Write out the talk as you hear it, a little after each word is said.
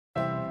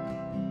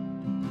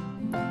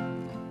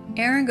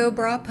Go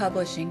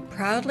Publishing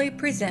proudly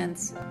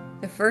presents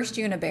The First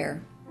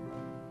Unibear.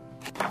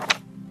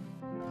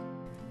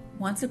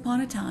 Once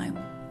upon a time,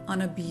 on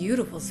a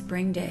beautiful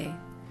spring day,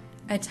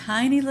 a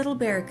tiny little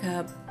bear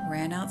cub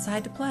ran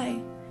outside to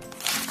play.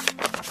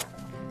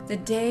 The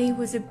day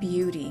was a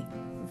beauty,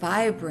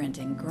 vibrant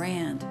and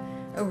grand.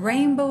 A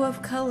rainbow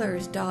of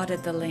colors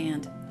dotted the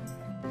land.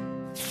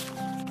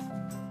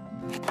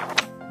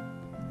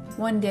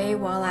 One day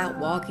while out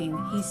walking,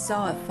 he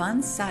saw a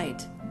fun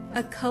sight.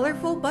 A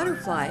colorful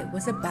butterfly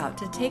was about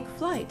to take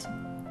flight.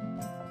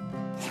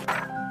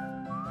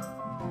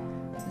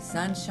 The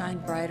sun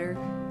shined brighter,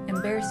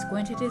 and Bear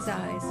squinted his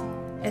eyes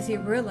as he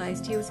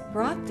realized he was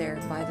brought there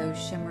by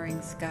those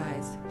shimmering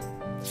skies.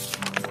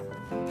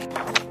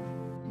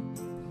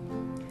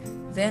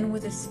 Then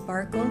with a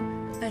sparkle,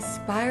 a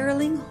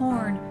spiraling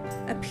horn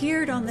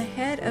appeared on the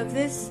head of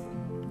this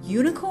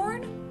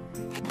unicorn?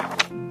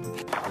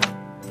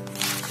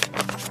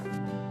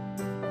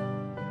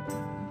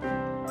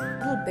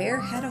 Little bear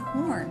had a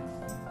horn.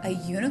 A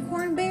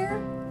unicorn bear?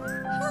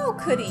 How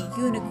could a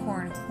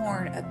unicorn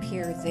horn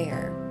appear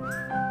there?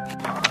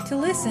 To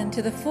listen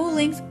to the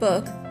full-length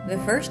book, The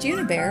First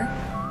Unibear,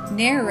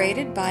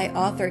 narrated by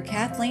author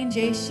Kathleen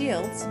J.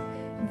 Shields,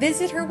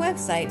 visit her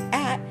website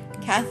at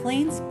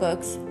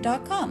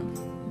kathleensbooks.com.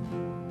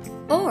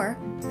 Or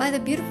buy the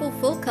beautiful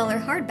full-color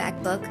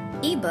hardback book,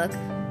 ebook,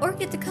 or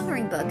get the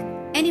coloring book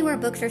anywhere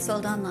books are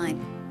sold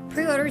online.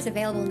 Pre-orders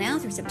available now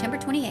through September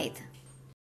 28th.